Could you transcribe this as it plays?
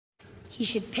He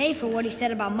should pay for what he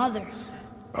said about Mother.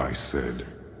 I said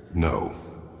no.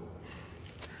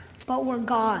 But we're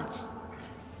gods.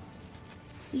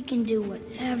 We can do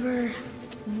whatever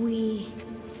we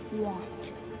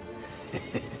want.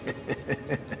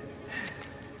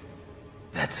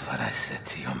 That's what I said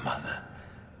to your mother,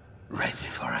 right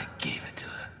before I gave it to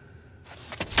her.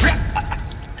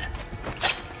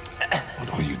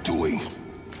 What are you doing?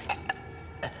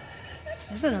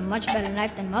 This is a much better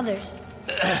knife than Mother's.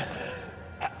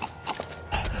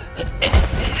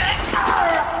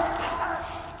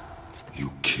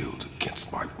 You killed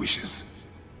against my wishes.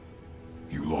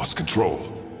 You lost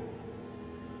control.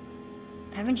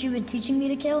 Haven't you been teaching me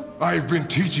to kill? I've been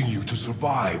teaching you to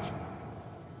survive.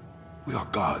 We are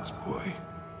gods, boy.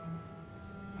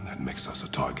 And that makes us a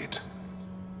target.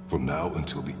 From now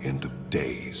until the end of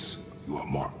days, you are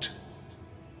marked.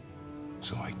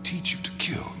 So I teach you to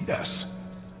kill, yes,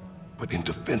 but in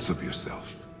defense of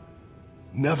yourself.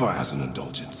 Never as an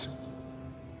indulgence.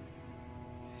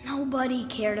 Nobody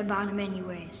cared about him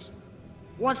anyways.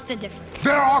 What's the difference?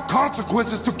 There are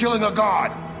consequences to killing a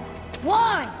god!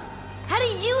 Why? How do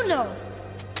you know?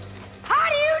 How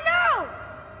do you know?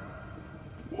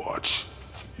 Watch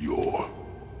your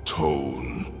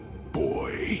tone,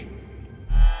 boy.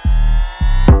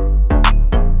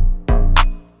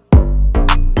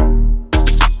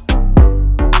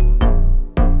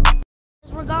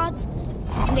 We're gods,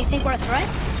 and they think we're a threat?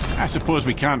 I suppose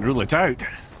we can't rule it out.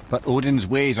 But Odin's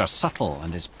ways are subtle,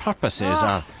 and his purposes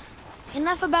are...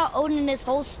 Enough about Odin and his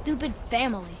whole stupid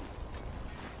family.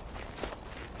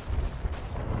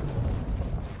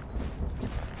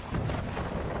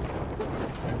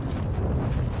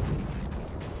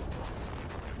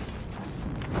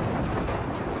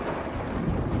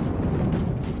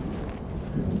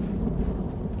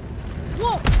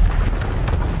 Whoa!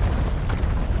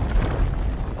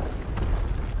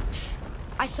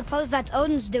 I suppose that's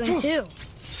Odin's doing too.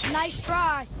 Nice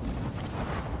try.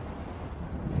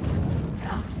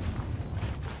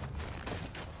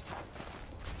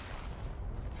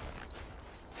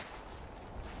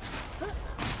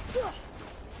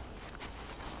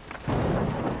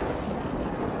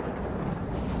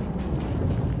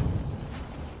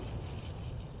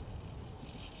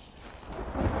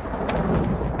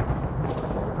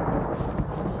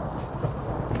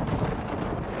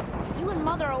 You and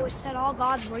Mother always said all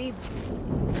gods were evil.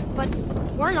 But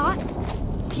we're not.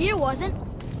 Tyr wasn't.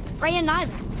 Freya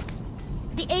neither.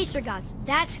 The Aesir gods,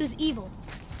 that's who's evil.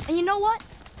 And you know what?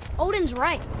 Odin's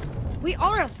right. We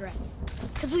are a threat.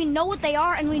 Because we know what they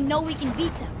are and we know we can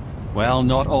beat them. Well,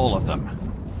 not all of them.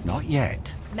 Not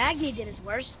yet. Magni did his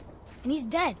worst, and he's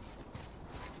dead.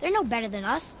 They're no better than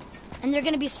us, and they're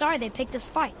gonna be sorry they picked this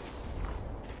fight.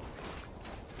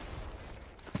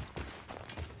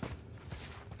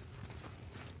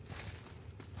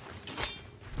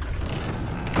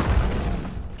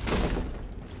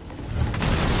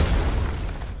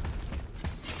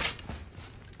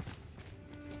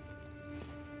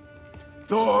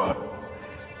 Thor,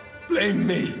 blame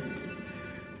me.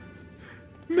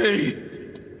 Me,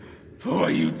 for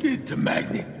what you did to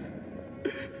Magni.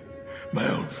 My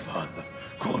own father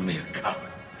called me a coward.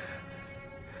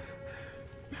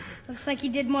 Looks like he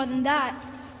did more than that.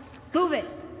 Move it,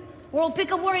 or we'll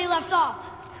pick up where he left off.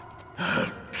 I'll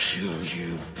kill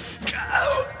you.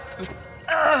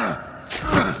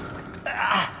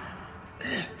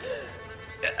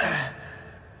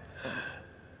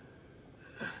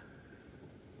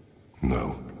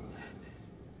 No.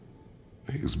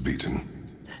 He is beaten.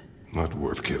 Not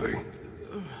worth killing.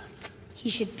 He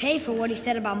should pay for what he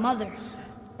said about Mother.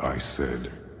 I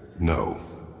said no.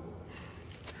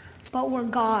 But we're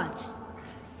gods.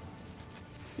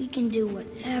 We can do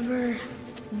whatever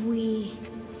we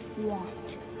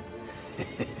want.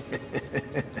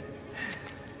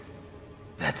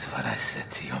 That's what I said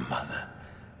to your mother,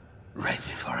 right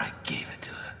before I gave it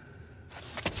to her.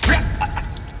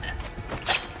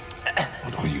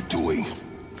 What are you doing?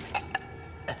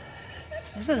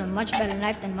 This is a much better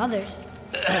knife than Mother's.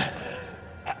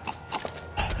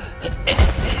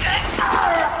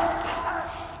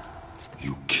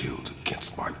 You killed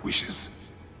against my wishes.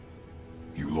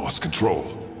 You lost control.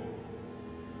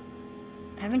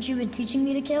 Haven't you been teaching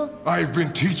me to kill? I've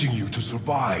been teaching you to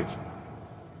survive.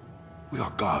 We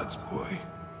are gods, boy.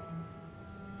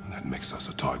 And that makes us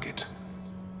a target.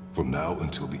 From now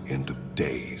until the end of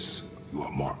days, you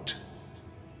are marked.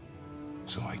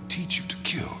 So I teach you to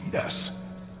kill, yes,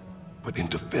 but in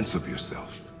defense of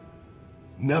yourself.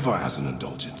 Never as an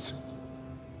indulgence.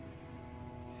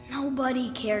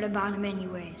 Nobody cared about him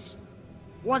anyways.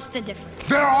 What's the difference?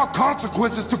 There are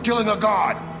consequences to killing a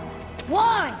god!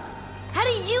 Why? How do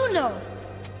you know?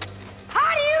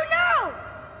 How do you know?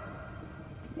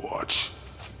 Watch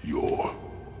your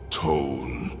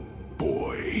tone,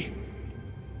 boy.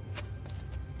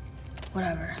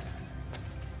 Whatever.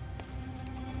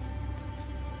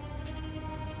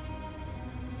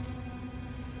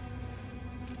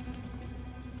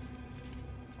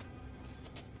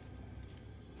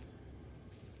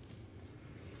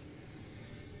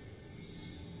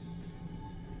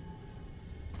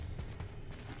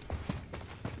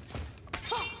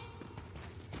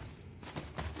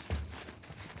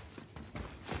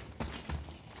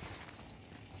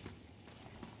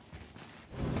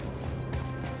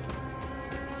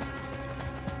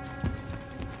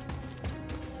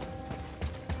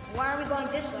 Why are we going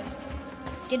this way?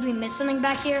 Did we miss something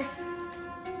back here?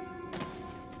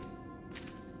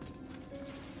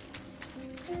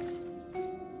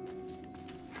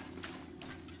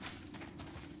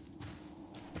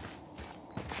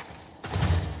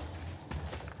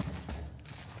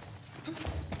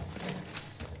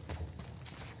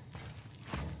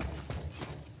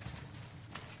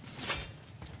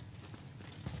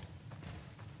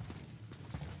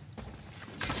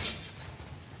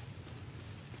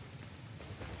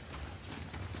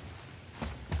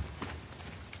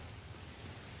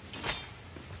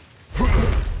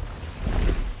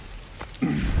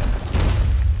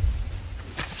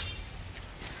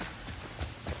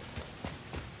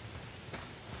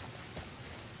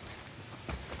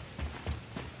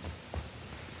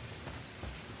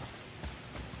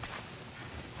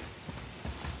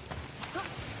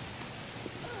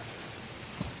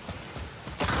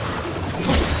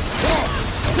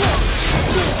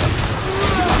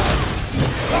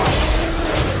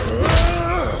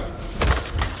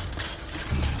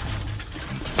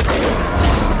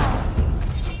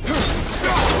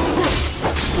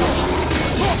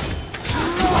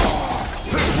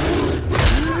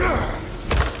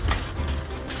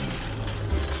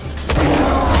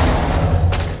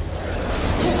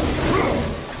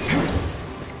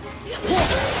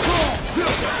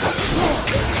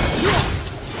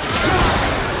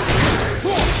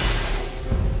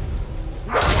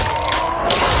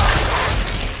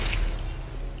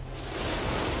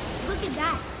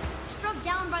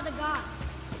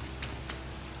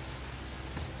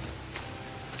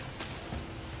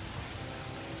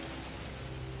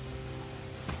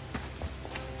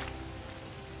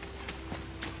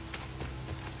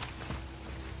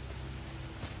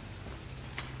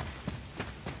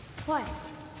 What?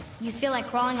 You feel like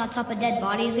crawling on top of dead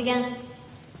bodies again?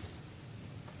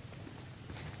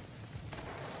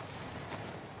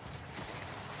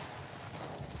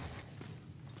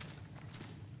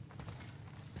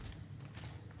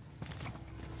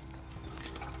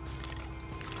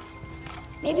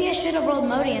 Maybe I should have rolled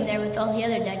Modi in there with all the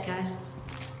other dead guys.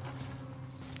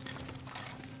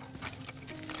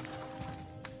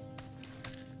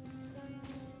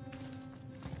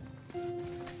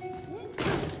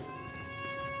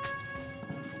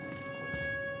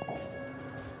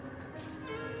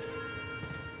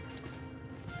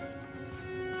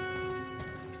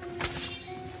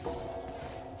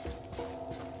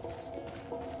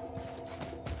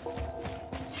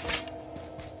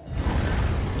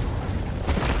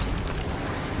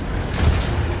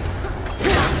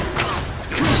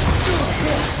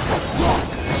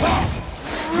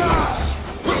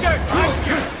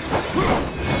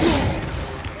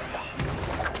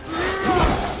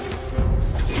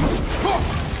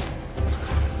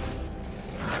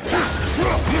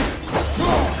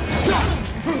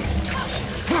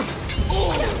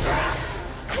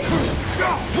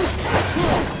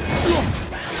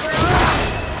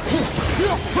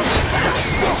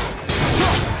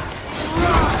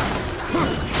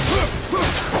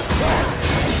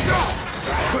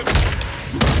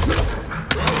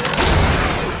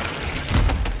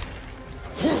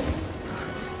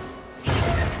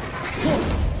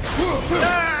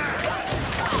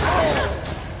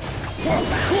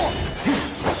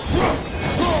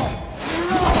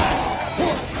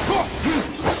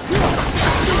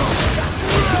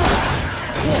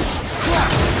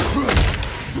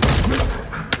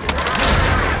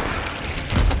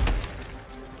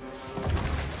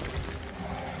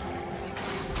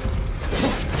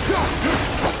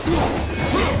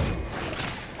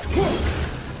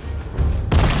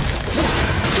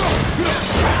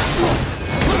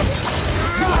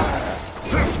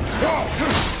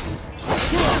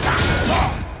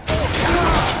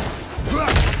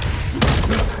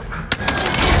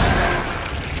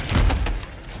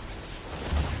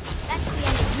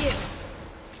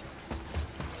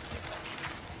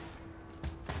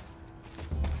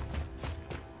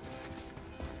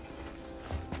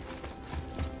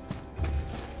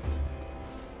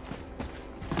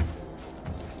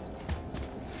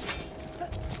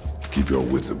 Keep your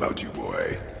wits about you,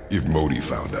 boy. If Modi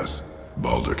found us,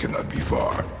 Baldur cannot be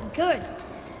far. Good.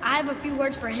 I have a few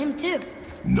words for him, too.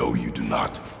 No, you do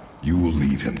not. You will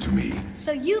leave him to me.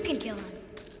 So you can kill him.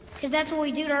 Because that's what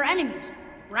we do to our enemies,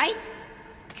 right?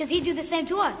 Because he'd do the same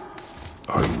to us.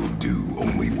 I will do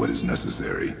only what is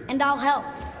necessary. And I'll help.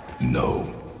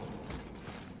 No.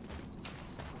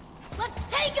 Let's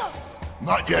take him!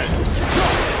 Not yet.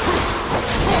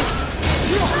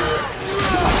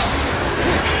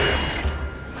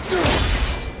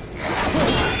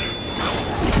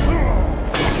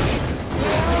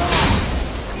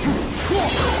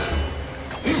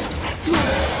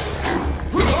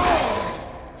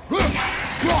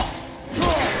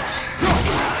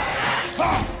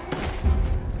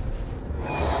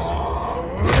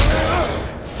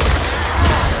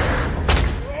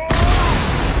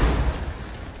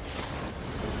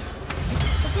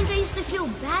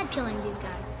 Killing these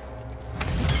guys.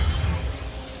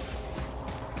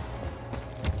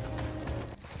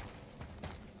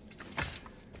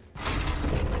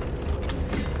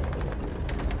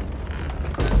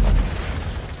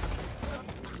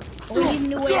 We need a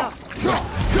new way up.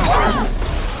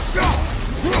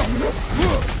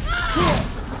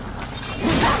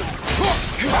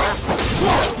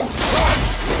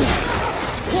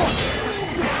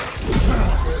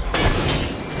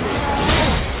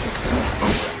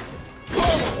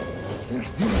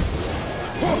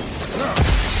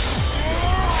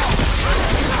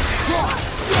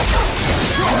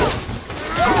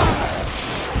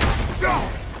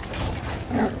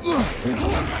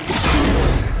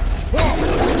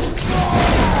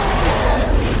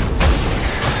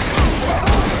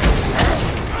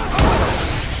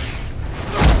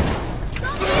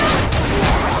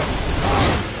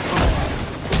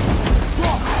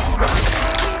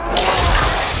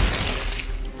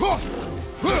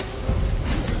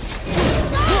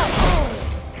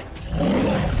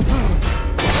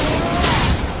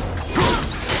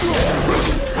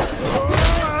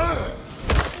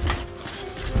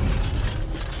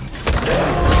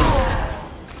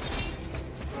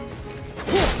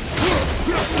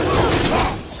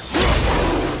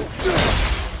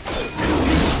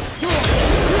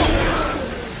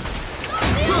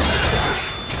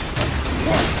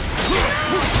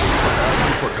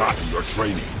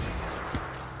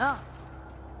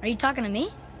 Are you talking to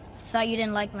me? Thought you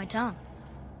didn't like my tongue.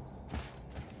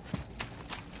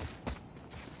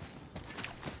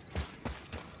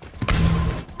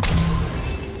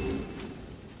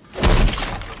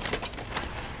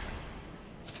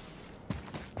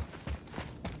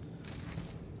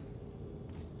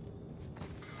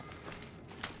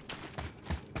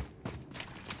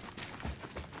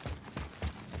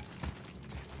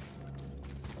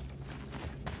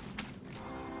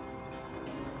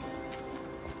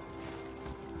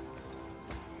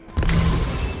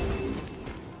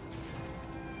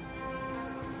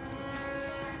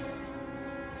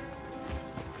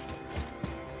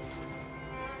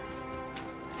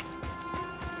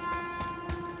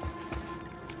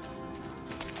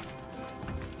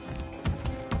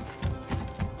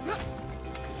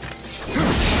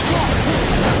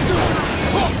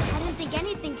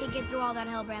 Through all that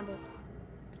hell bramble.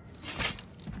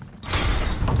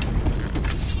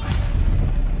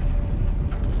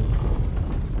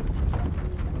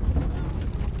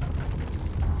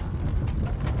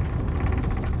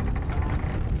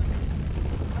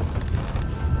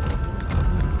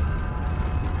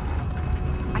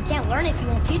 I can't learn if you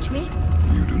won't teach me.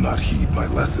 You do not heed my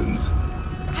lessons.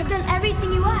 I've done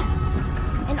everything you asked,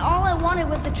 and all I wanted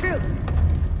was the truth.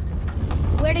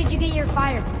 Where did you get your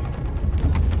fire blades?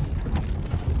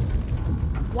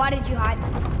 Why did you hide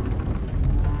them?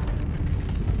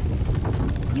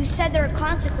 You said there are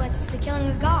consequences to killing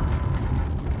a god.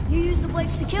 You used the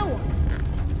blades to kill one.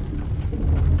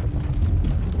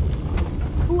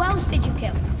 Who else did you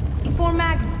kill? Before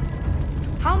Magna?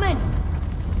 How many?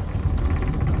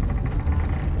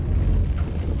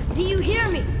 Do you hear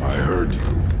me? I heard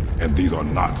you, and these are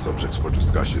not subjects for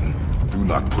discussion. Do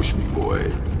not push me,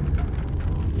 boy.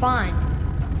 Fine.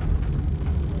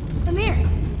 Amir,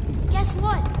 guess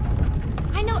what?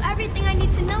 I know everything I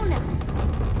need to know now.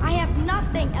 I have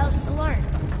nothing else to learn.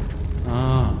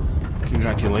 Ah,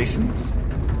 congratulations.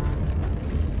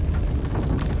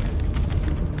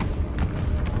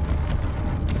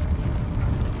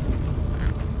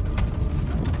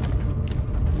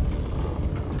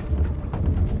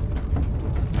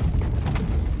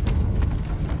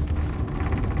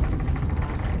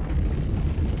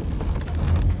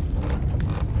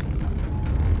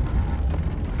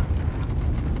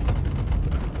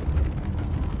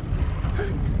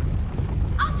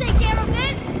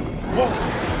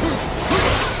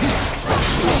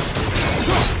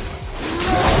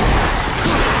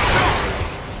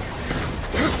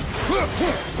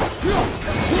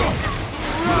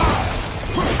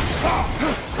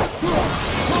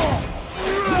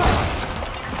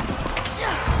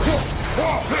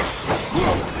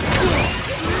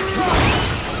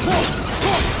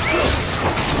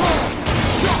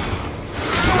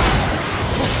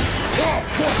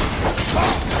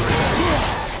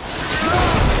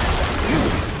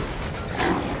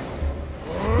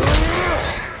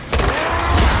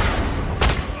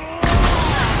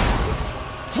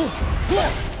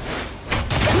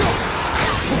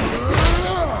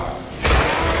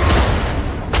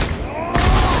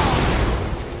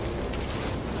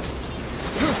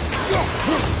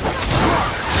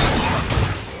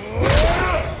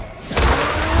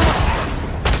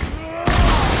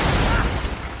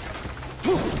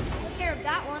 Take care of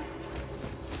that one.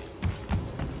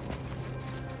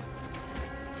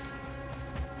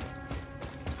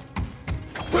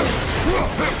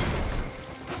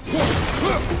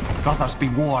 Brothers, be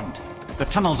warned. The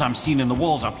tunnels I'm seeing in the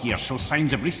walls up here show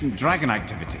signs of recent dragon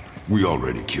activity. We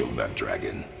already killed that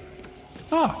dragon.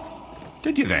 Oh,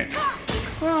 did you then?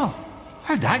 Well,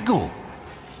 how'd that go?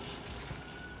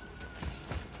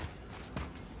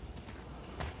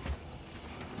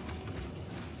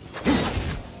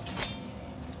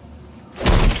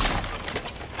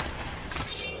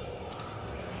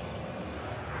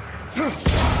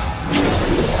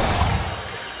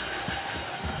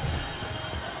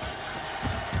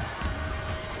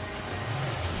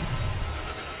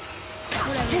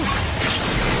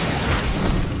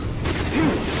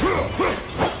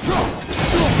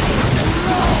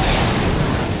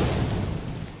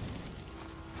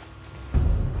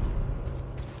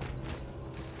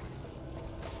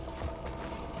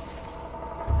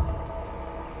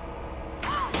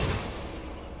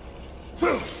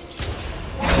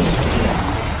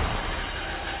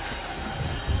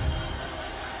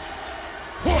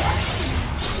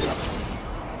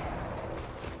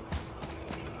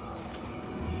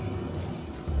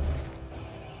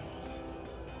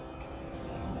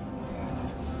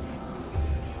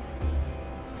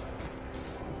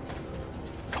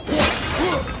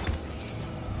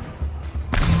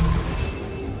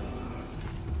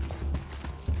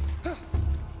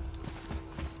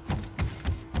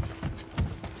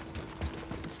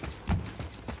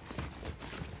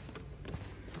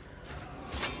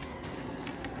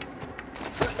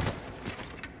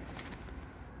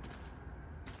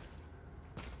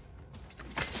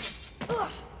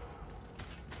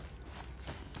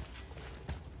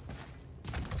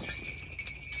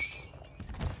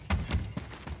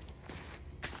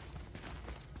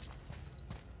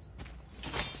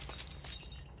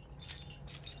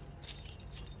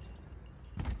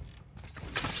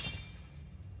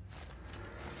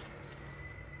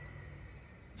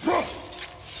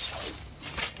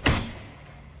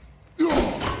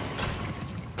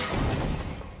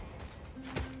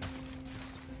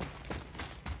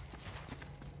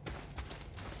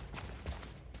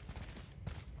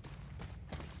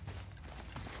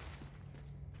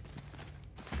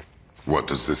 What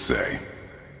does this say?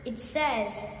 It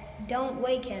says, don't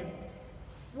wake him.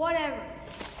 Whatever.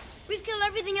 We've killed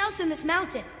everything else in this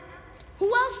mountain. Who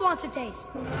else wants a taste?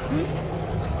 Hmm?